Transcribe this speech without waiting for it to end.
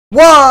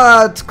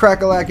What's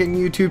crack-a-lackin'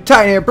 YouTube?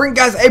 Titan here, bring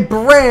guys a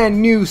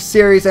brand new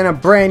series and a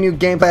brand new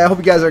gameplay. I hope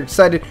you guys are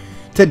excited.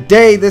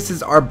 Today, this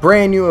is our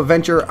brand new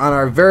adventure on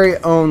our very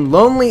own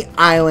lonely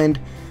island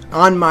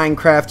on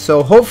Minecraft.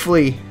 So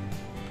hopefully,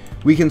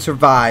 we can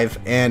survive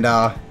and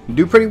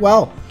do pretty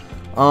well.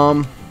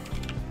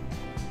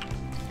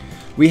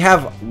 We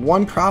have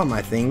one problem,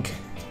 I think,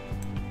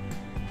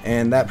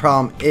 and that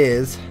problem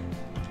is,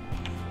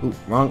 ooh,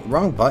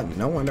 wrong button.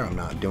 No wonder I'm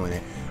not doing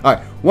it. All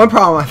right, one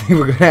problem I think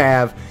we're gonna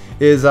have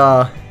is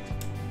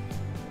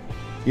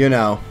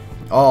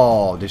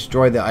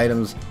destroy the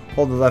items,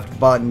 hold the left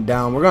button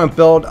down. We're gonna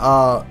build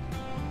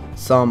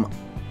some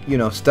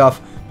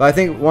stuff, but I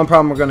think one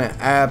problem we're gonna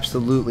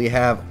absolutely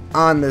have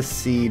on this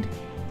seed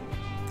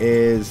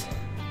is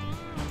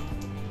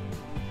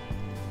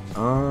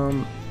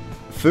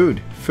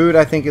food.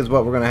 I think is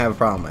what we're gonna have a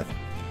problem with.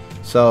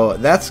 So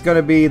that's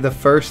gonna be the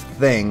first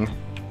thing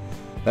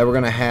that we're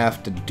gonna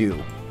have to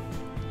do.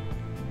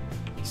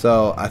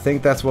 So I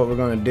think that's what we're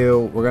going to do.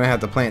 We're going to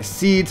have to plant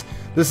seeds.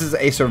 This is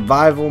a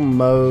survival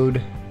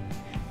mode.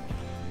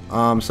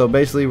 So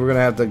basically we're going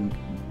to have to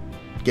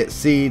get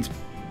seeds,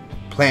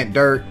 plant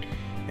dirt,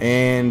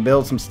 and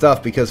build some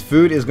stuff because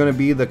food is going to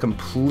be the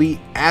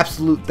complete,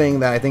 absolute thing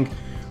that I think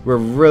we're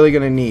really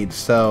going to need.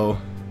 So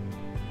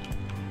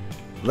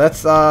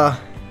let's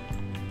just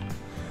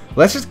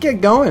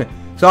get going.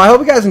 So I hope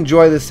you guys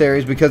enjoy this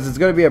series because it's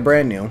going to be a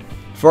brand new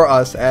for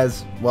us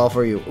as well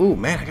for you. Ooh,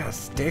 man, I got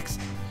sticks.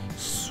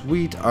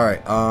 Sweet.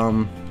 Alright,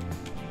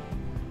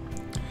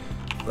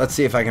 let's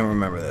see if I can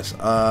remember this.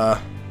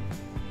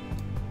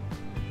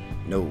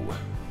 No.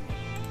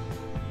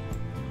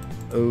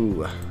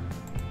 Ooh.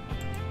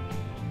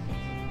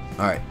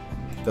 Alright,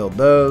 build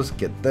those,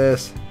 get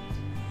this,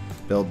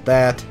 build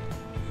that,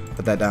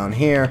 put that down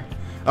here.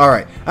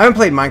 Alright, I haven't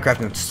played Minecraft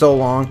in so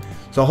long,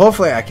 so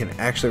hopefully I can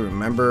actually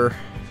remember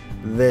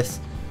this.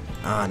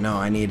 No,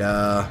 I need,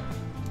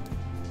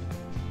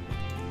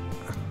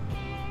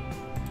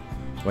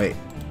 wait.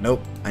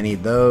 Nope, I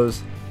need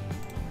those.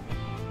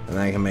 And then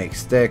I can make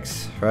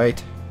sticks,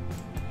 right?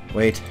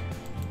 Wait.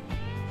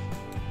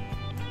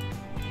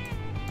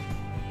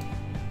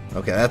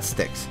 Okay, that's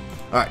sticks.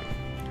 Alright.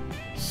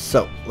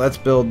 So, let's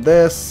build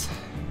this.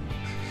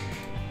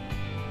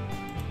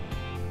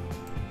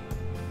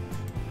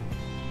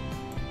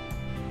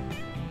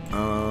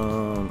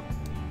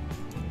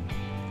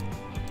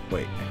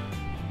 Wait.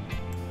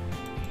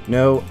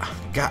 No.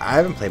 God, I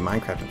haven't played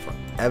Minecraft in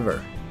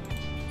forever.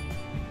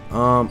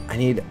 I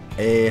need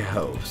a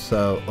hoe.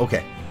 So,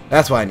 okay.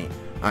 That's what I need.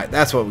 Alright,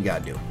 that's what we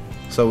gotta do.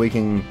 So we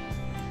can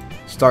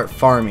start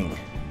farming.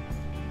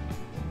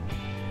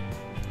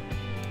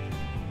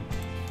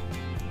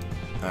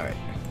 Alright.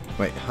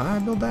 Wait, how do I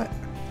build that?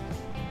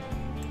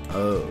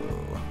 Oh.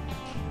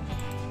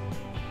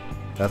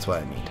 That's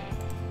what I need.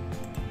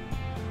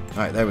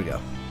 Alright, there we go.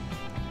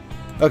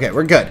 Okay,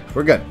 we're good.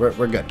 We're good.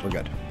 We're good. We're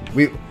good.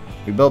 We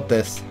built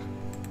this.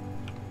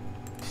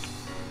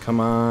 Come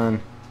on.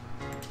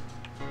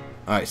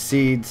 Alright,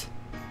 seeds.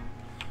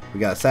 We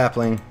got a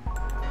sapling.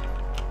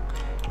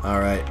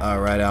 Alright.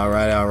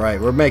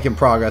 We're making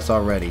progress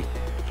already.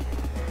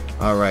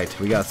 Alright,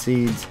 we got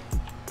seeds.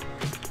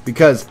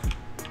 Because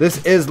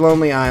this is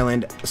Lonely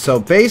Island. So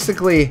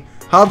basically,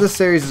 how this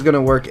series is going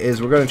to work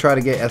is we're going to try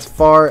to get as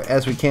far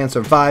as we can,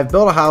 survive,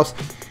 build a house,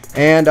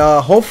 and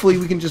hopefully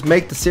we can just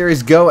make the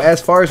series go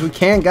as far as we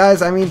can,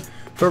 guys. I mean,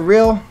 for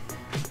real.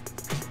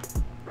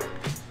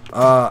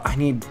 I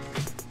need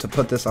to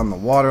put this on the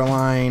water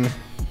line.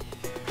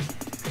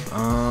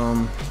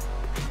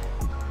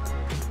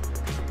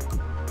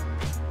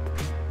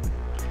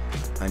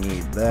 I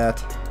need that.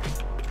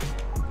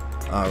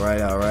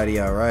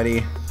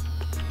 Alrighty.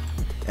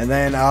 And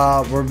then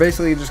we're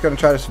basically just gonna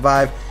try to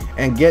survive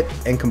and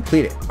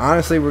complete it.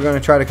 Honestly, we're gonna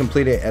try to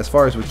complete it as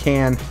far as we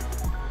can.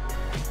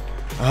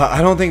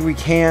 I don't think we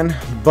can,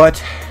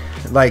 but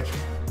like,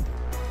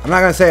 I'm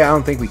not gonna say I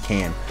don't think we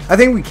can. I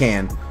think we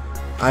can.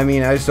 I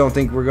mean, I just don't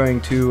think we're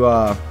going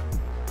to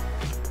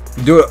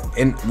do it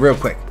in real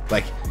quick.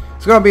 Like,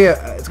 it's gonna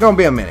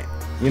be a minute.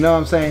 You know what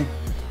I'm saying?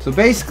 So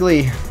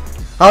basically,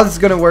 how this is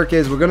gonna work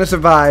is we're gonna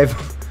survive.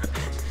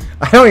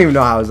 I don't even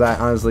know how is that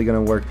honestly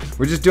gonna work.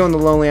 We're just doing the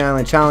Lonely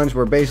Island challenge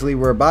where basically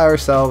we're by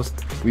ourselves.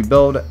 We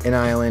build an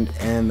island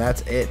and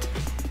that's it.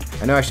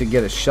 I know I should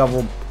get a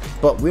shovel,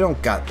 but we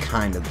don't got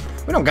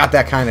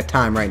that kind of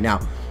time right now.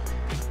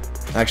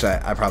 Actually,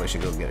 I probably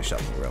should go get a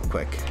shovel real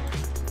quick.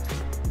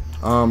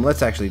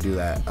 Let's actually do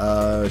that.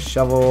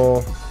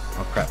 Shovel.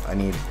 Oh crap! I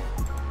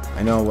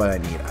know what I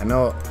need. I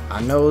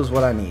knows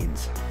what I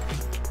needs.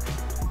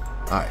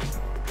 Alright.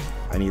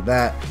 I need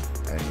that.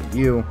 I need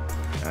you.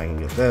 I can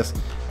get this.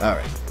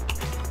 Alright.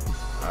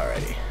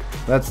 Alrighty.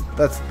 Let's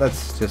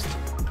just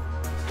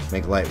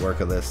make light work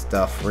of this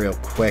stuff real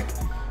quick.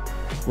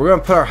 We're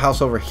gonna put our house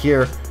over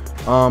here.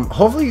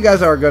 Hopefully you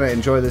guys are gonna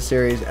enjoy this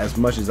series as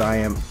much as I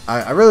am.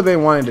 I really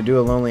been wanting to do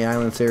a Lonely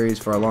Island series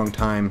for a long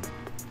time.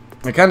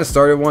 I kind of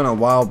started one a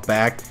while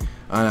back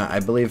on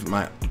I believe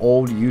my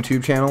old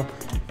YouTube channel,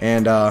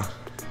 and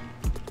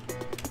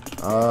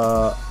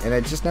and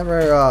I just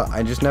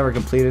never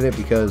completed it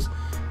because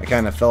I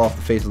kind of fell off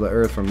the face of the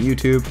earth from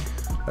YouTube.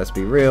 Let's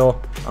be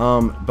real.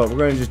 But we're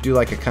gonna just do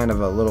like a kind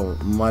of a little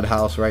mud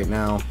house right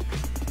now.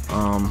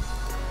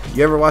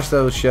 You ever watch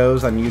those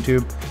shows on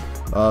YouTube,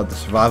 the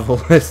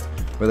survival list,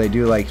 where they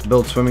do like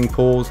build swimming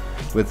pools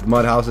with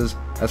mud houses?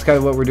 That's kind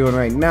of what we're doing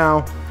right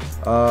now.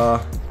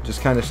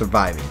 Just kind of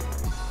surviving.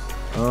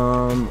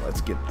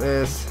 Let's get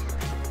this,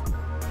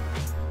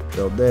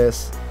 build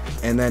this,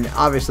 and then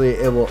obviously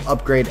it will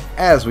upgrade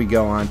as we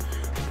go on.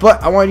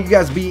 But I want you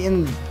guys to be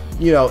in,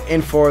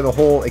 in for the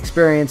whole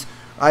experience.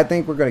 I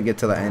think we're gonna get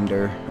to the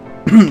ender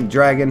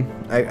dragon.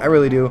 I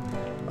really do.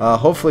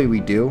 Hopefully we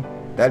do.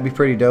 That'd be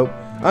pretty dope.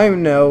 I don't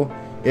even know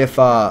if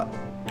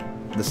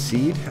the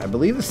seed, I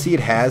believe the seed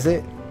has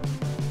it.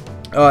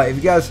 If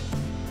you guys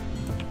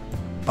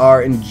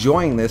are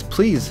enjoying this,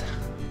 please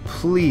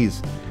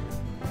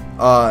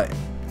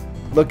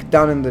look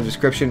down in the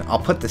description. I'll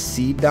put the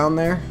seed down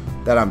there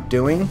that I'm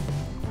doing.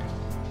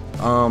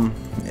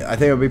 I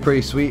think it would be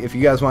pretty sweet if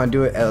you guys want to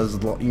do it as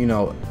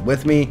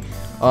with me.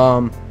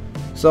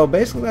 So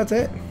basically that's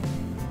it.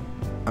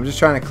 I'm just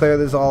trying to clear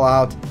this all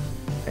out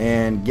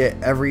and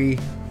get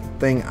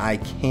everything I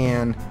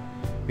can,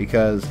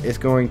 because it's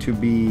going to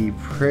be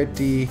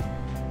pretty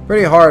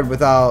hard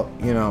without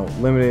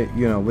limited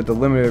with the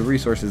limited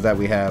resources that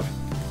we have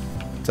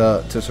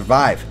to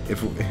survive.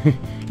 If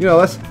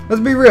let's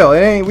be real, we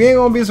ain't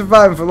gonna be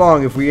surviving for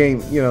long if we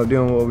ain't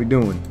doing what we're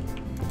doing.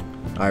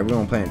 All right, we're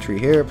gonna plant a tree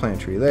here,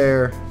 plant a tree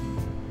there,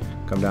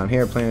 come down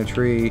here, plant a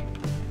tree,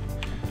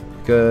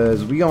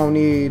 because we gonna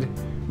need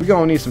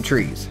some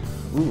trees.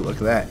 Ooh, look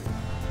at that.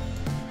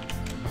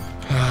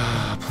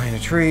 Plant a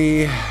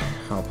tree.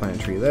 I'll plant a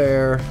tree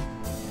there.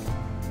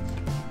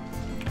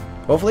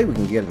 Hopefully we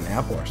can get an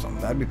apple or something.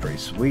 That'd be pretty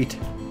sweet.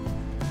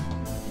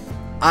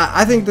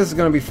 I think this is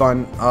gonna be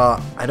fun.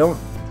 I don't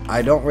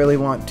really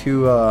want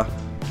to.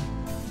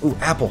 Ooh,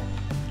 apple.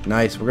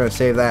 Nice. We're gonna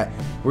save that.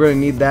 We're gonna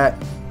need that.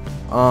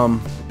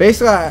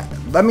 Basically,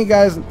 let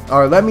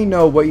me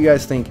know what you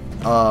guys think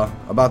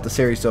about the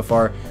series so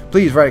far.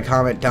 Please write a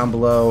comment down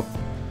below.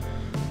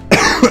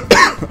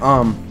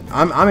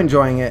 I'm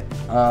enjoying it.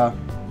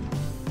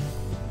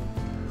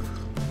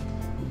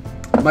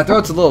 My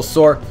throat's a little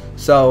sore,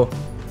 so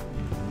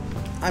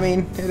I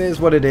mean, it is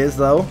what it is,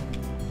 though.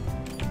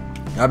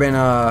 I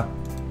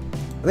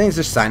think it's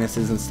just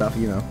sinuses and stuff,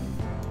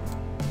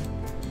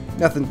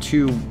 Nothing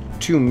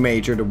too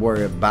major to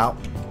worry about.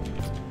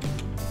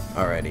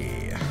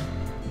 Alrighty.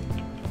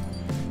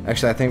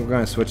 Actually, I think we're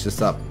gonna switch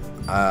this up.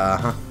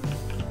 I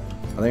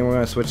think we're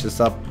gonna switch this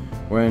up.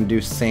 We're gonna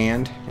do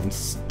sand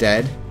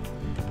instead,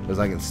 because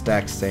I can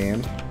stack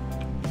sand.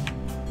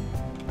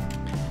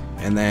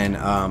 And then,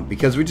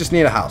 because we just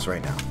need a house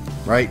right now,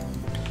 right?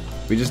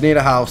 We just need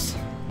a house,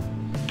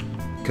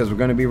 because we're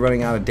gonna be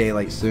running out of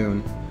daylight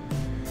soon.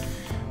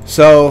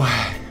 So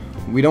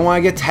we don't want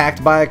to get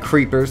attacked by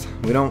creepers.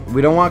 We don't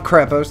want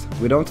creepers.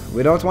 We don't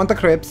want the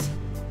crips.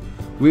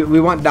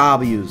 We want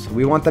W's.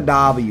 We want the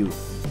W.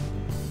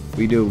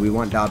 We do. We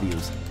want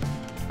W's.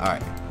 All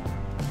right.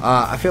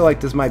 I feel like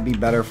this might be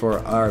better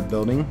for our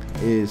building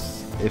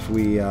is if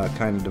we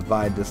kind of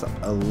divide this up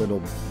a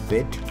little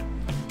bit,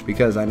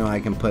 because I know I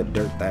can put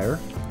dirt there.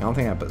 I don't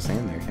think I put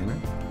sand there, can I?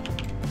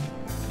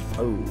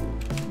 Oh,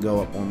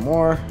 go up one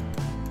more.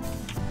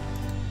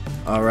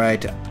 All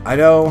right. I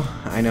know.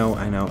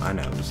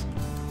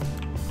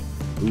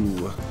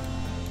 Ooh.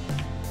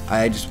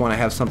 I just want to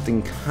have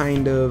something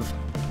kind of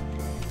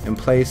in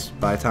place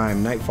by the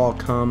time nightfall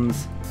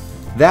comes.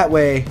 That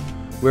way,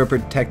 we're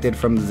protected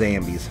from the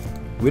zombies.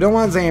 We don't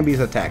want zombies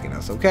attacking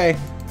us, okay?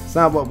 It's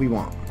not what we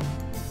want.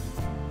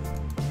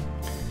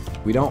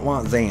 We don't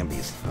want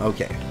zombies.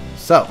 Okay,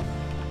 so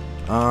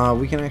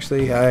we can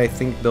actually, I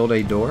think, build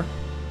a door.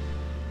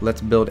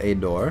 Let's build a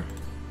door.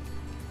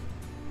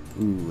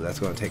 Ooh, that's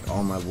going to take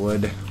all my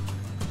wood.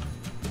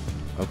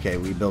 Okay,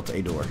 we built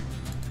a door.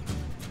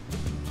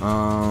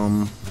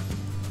 I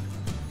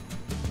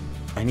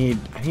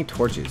need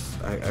torches.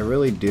 I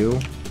really do.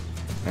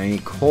 I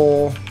need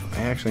coal.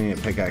 I actually need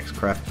a pickaxe.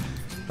 Crap.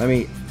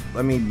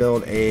 Let me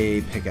build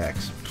a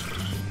pickaxe.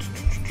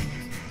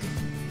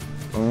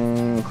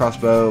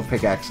 Crossbow,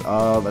 pickaxe.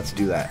 Let's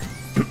do that.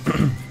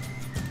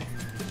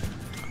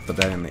 Put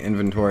that in the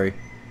inventory.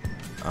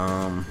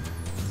 I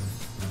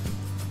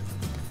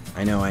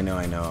know.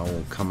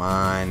 Oh, come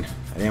on.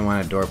 I didn't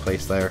want a door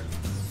placed there.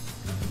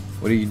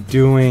 What are you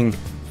doing?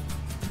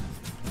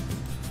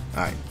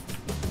 Alright.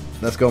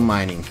 Let's go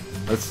mining.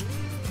 Let's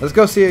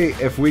go see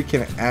if we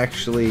can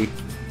actually.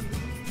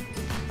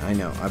 I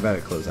know. I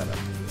better close that up.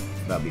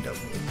 That'd be dope.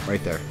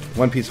 Right there.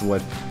 One piece of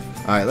wood.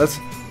 Alright, let's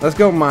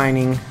go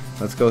mining.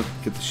 Let's go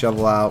get the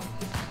shovel out.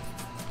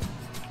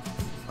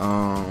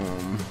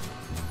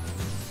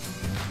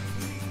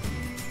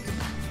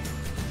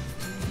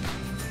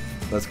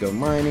 Let's go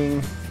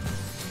mining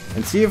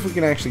and see if we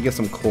can actually get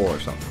some coal or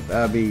something.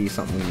 That'd be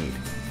something we need.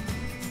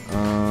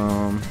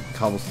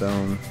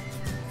 Cobblestone.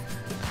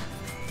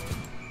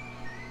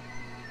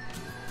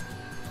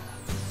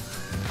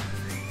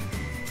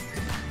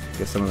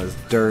 get some of this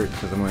dirt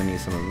because I'm gonna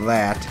need some of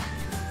that.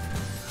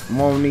 I'm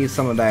gonna need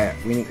some of that.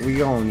 We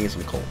gonna need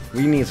some coal.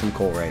 We need some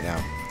coal right now.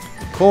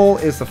 Coal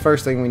is the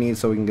first thing we need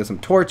so we can get some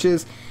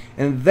torches,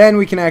 and then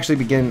we can actually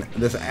begin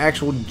this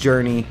actual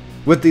journey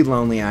with the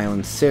Lonely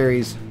Island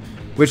series.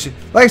 Which,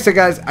 like I said,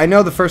 guys, I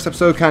know the first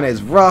episode kind of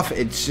is rough.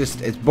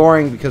 It's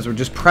boring because we're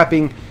just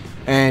prepping,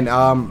 and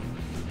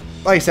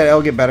like I said,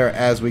 it'll get better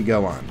as we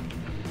go on.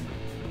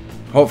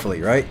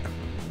 Hopefully, right?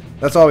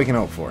 That's all we can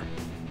hope for.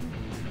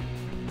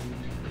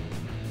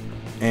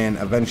 And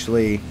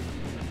eventually,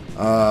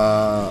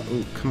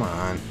 ooh, come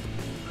on.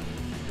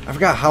 I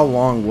forgot how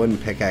long wooden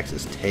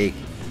pickaxes take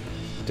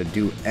to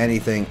do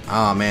anything.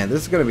 Oh man,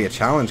 this is gonna be a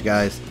challenge,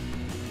 guys.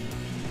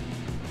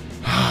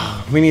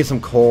 We need some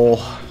coal.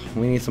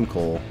 We need some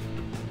coal.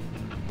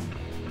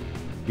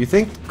 You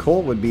think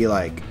coal would be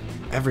like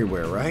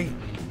everywhere, right?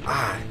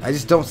 I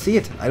just don't see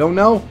it. I don't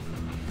know.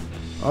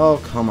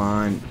 Oh, come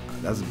on.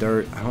 That's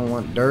dirt. I don't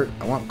want dirt.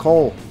 I want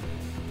coal.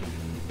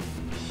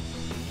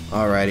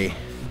 Alrighty.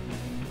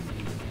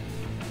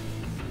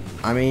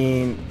 I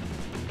mean...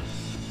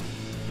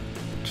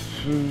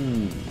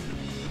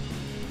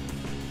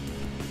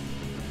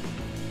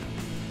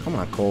 Come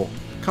on, coal.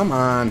 Come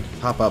on.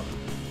 Pop up.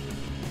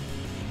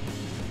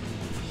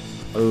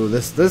 Oh,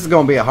 this is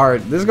gonna be a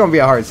hard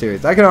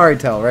series. I can already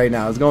tell right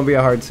now. It's gonna be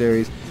a hard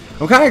series.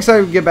 I'm kind of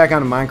excited to get back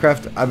onto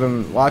Minecraft. I've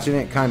been watching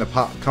it kind of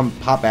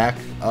pop back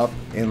up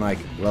in like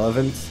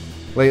relevance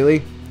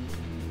lately,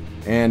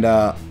 and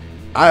I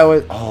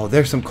always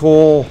there's some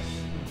coal.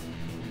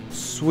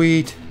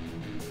 Sweet.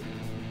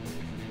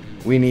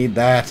 We need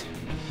that.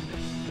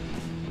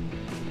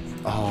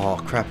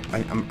 Oh crap!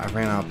 I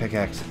ran out of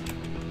pickaxe.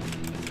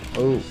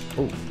 Oh,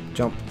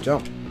 jump,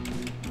 jump,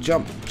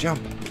 jump,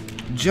 jump,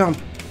 jump.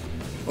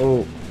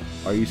 Oh,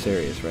 are you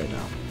serious right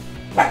now?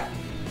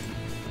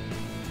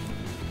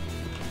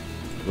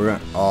 We're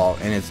gonna, oh,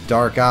 and it's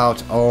dark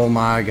out. Oh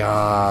my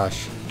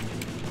gosh.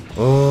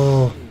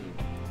 Oh.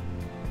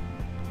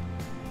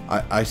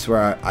 I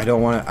swear, I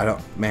don't want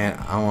to, man,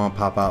 I don't want to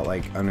pop out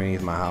like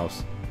underneath my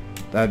house.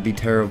 That'd be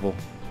terrible.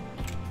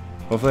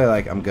 Hopefully,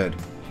 like, I'm good.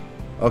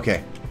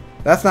 Okay.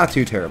 That's not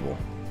too terrible.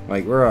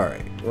 Like, we're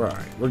alright. We're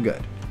alright. We're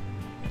good.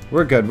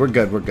 We're good. We're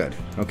good. We're good.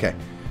 Okay.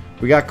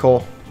 We got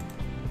coal.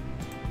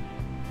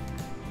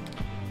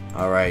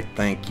 Alright,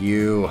 thank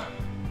you.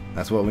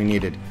 That's what we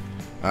needed.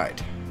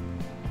 Alright.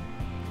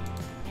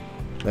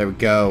 There we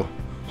go.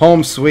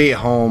 Home sweet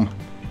home.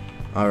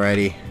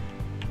 Alrighty.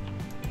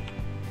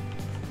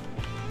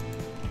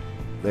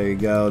 There you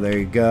go, there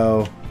you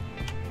go.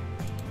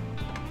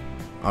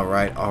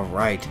 Alright,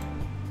 alright.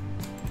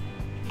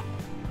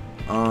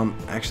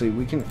 Actually,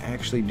 we can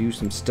actually do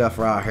some stuff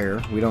right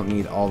here. We don't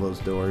need all those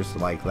doors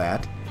like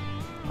that.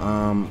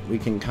 We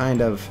can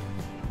kind of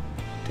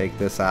take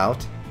this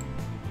out.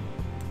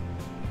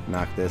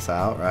 Knock this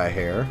out right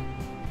here.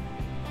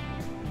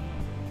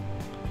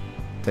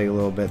 Take a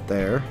little bit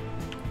there.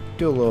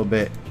 Do a little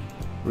bit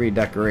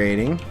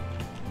redecorating.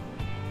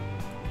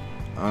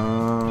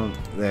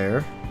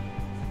 There.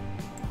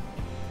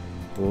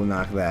 We'll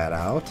knock that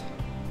out.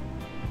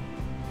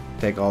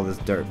 Take all this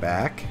dirt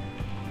back.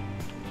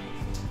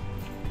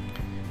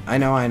 I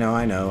know. I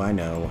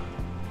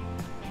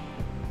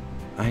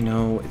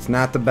know it's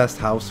not the best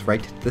house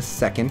right this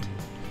second,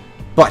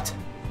 but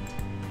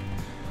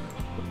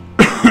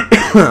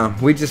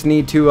we just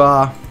need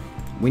to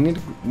we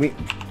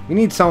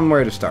need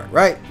somewhere to start,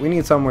 right? We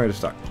need somewhere to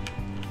start.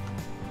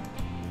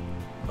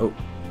 Oh,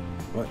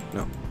 what?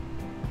 No.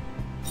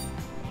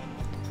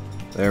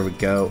 There we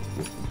go.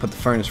 Put the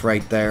furnace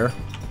right there.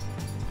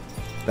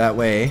 That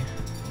way.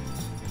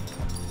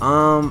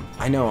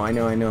 I know.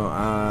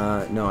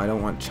 No, I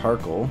don't want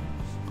charcoal.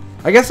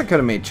 I guess I could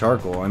have made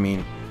charcoal. I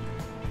mean,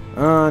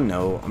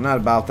 no, I'm not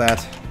about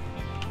that.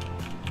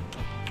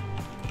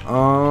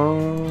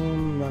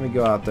 Let me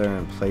go out there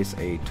and place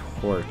a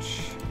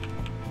torch.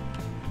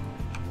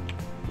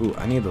 Ooh,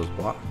 I need those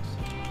blocks.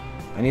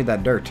 I need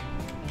that dirt.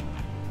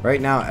 Right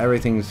now,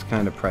 everything's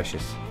kind of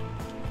precious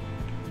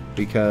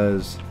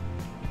because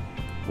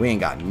we ain't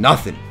got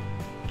nothing.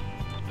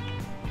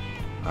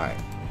 Alright,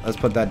 let's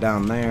put that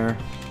down there.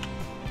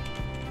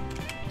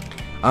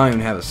 I don't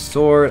even have a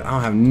sword. I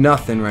don't have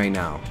nothing right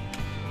now.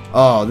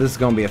 Oh, this is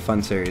going to be a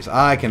fun series.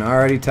 I can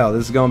already tell.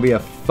 This is going to be a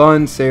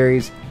fun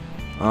series.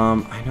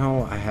 I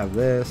know I have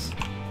this.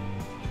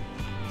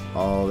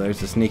 Oh, there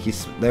is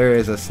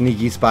a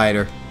sneaky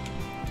spider.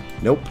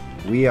 Nope.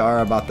 We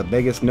are about the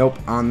biggest nope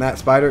on that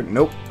spider.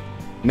 Nope.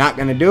 Not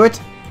going to do it.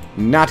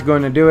 Not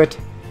going to do it.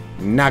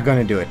 Not going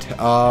to do it.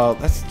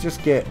 Let's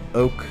just get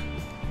oak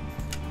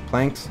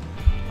planks.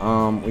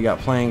 We got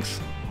planks.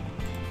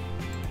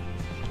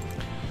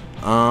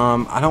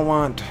 I don't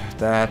want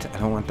that. I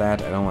don't want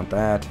that. I don't want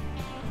that.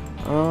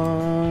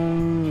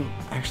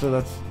 Actually,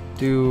 let's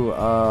do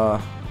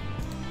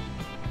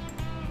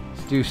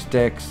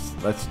sticks.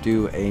 Let's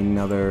do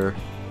another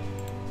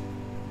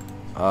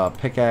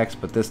pickaxe,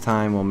 but this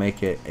time we'll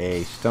make it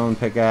a stone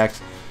pickaxe.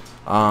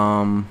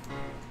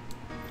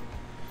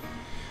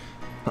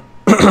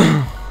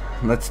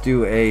 let's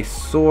do a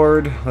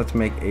sword. Let's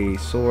make a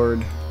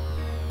sword.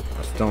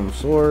 A stone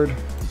sword.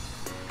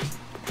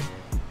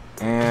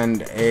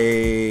 And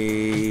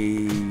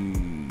a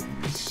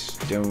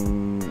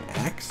stone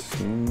axe?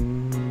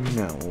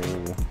 No.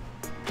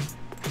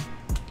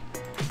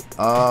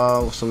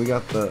 So we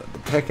got the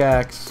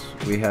pickaxe.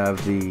 We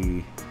have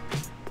the...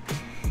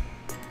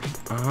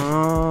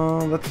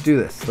 let's do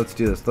this. Let's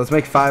do this. Let's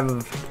make 5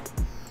 of...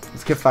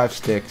 Let's get 5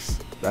 sticks.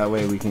 That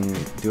way we can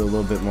do a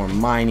little bit more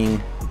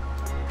mining.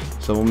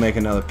 So we'll make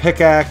another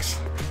pickaxe.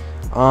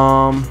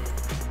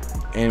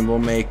 And we'll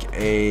make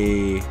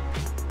a...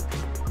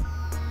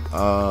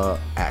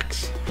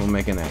 axe. We'll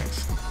make an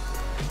axe.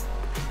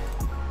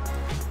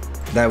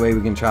 That way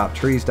we can chop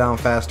trees down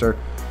faster.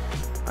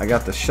 I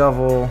got the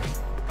shovel.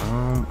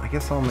 I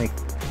guess I'll make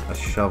a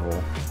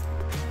shovel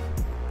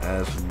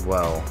as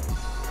well,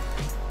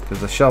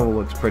 because the shovel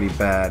looks pretty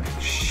bad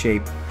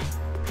shape.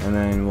 And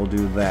then we'll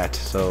do that.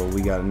 So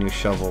we got a new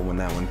shovel when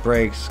that one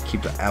breaks.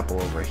 Keep the apple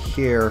over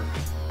here.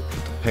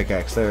 Put the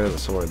pickaxe there, the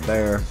sword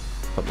there.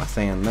 Put my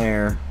sand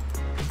there.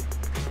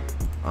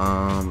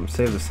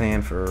 Save the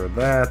sand for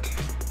that.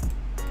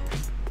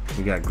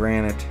 We got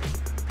granite,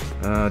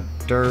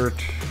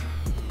 dirt,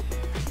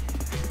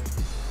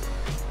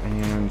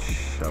 and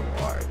shovel.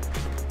 Alright,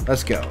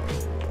 let's go.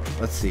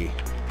 Let's see.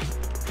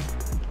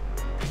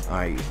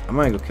 Alright, I'm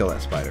gonna go kill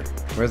that spider.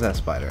 Where's that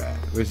spider at?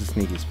 Where's the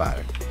sneaky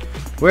spider?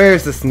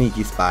 Where's the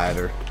sneaky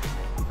spider?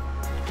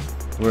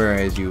 Where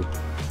is you?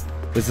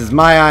 This is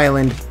my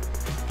island.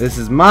 This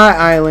is my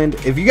island.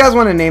 If you guys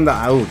want to name the...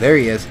 Oh, there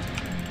he is.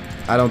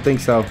 I don't think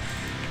so.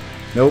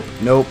 Nope,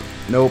 nope,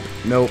 nope,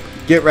 nope.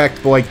 Get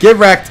wrecked, boy. Get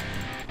wrecked.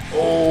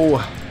 Oh.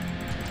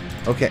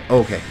 Okay,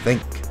 okay.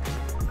 Thank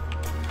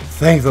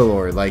the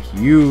Lord. Like,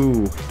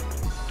 you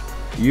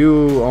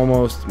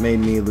almost made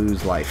me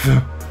lose life.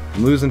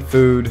 I'm losing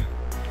food.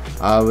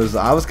 I was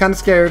kind of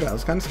scared.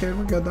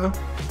 We're good, though.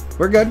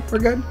 We're good.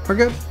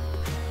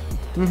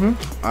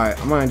 Alright,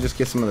 I'm going to just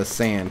get some of the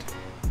sand.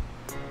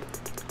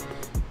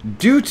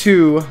 Due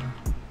to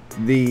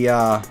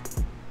the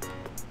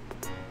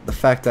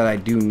fact that I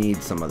do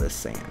need some of this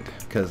sand,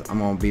 because I'm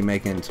going to be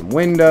making some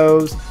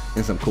windows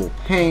and some cool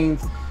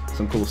paints,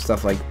 some cool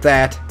stuff like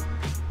that.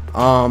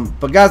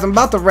 But guys, I'm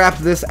about to wrap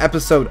this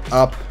episode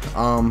up.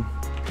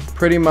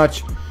 Pretty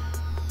much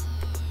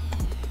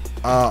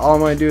all I'm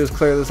going to do is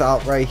clear this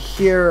out right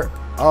here.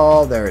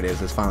 Oh, there it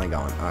is. It's finally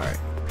gone. Alright.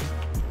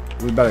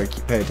 We better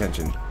pay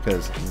attention,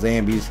 because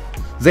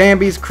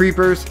zombies,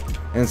 creepers,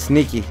 and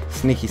sneaky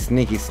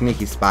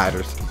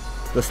spiders.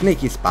 The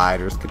sneaky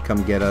spiders could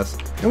come get us,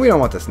 and we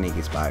don't want the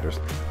sneaky spiders.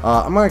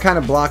 I'm going to kind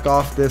of block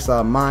off this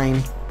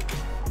mine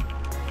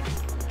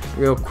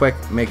real quick,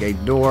 make a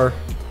door,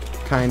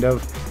 kind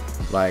of,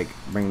 like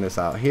bring this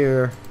out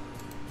here,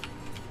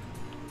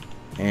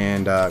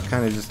 and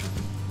kind of just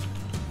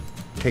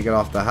take it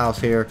off the house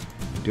here,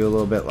 do a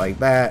little bit like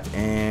that,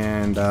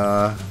 and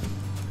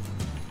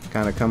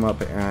kind of come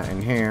up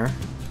in here.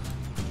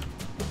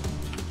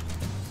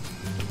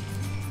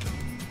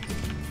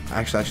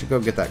 Actually, I should go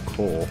get that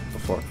coal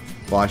before.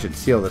 Well, I should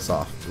seal this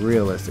off.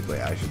 Realistically,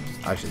 I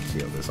should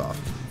seal this off.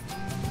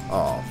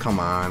 Oh, come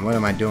on! What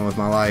am I doing with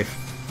my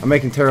life? I'm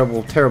making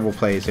terrible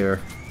plays here.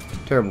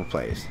 Terrible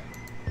plays.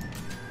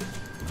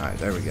 All right,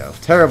 there we go.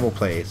 Terrible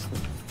plays.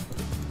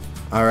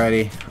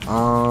 Alrighty.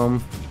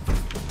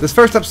 This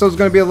first episode is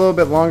going to be a little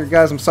bit longer,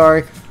 guys. I'm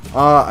sorry.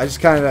 I just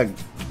kind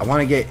of I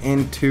want to get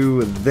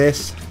into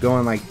this,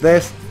 going like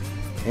this,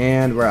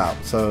 and we're out.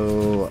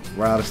 So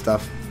we're out of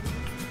stuff.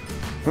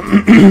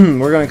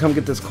 We're gonna come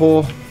get this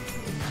coal.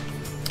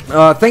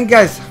 Thank you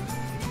guys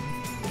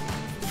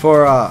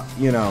for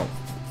you know,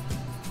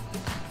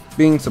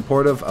 being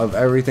supportive of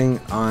everything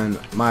on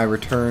my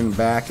return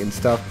back and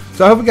stuff.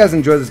 So I hope you guys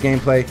enjoyed this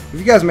gameplay. If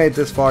you guys made it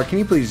this far, can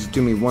you please just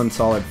do me one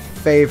solid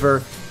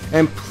favor,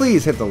 and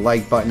please hit the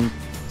like button,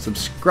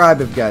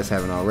 subscribe if you guys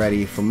haven't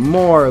already for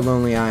more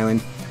Lonely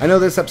Island. I know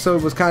this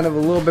episode was kind of a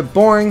little bit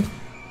boring,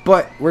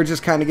 but we're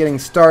just kind of getting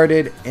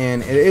started,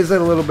 and it is a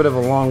little bit of a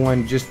long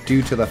one just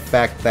due to the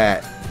fact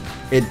that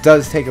it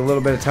does take a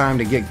little bit of time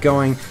to get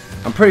going.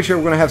 I'm pretty sure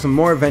we're going to have some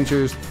more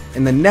adventures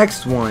in the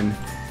next one,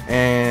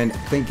 and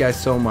thank you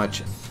guys so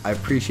much. I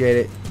appreciate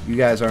it. You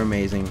guys are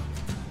amazing,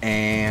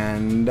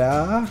 and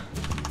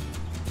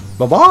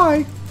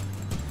bye-bye.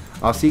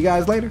 I'll see you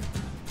guys later.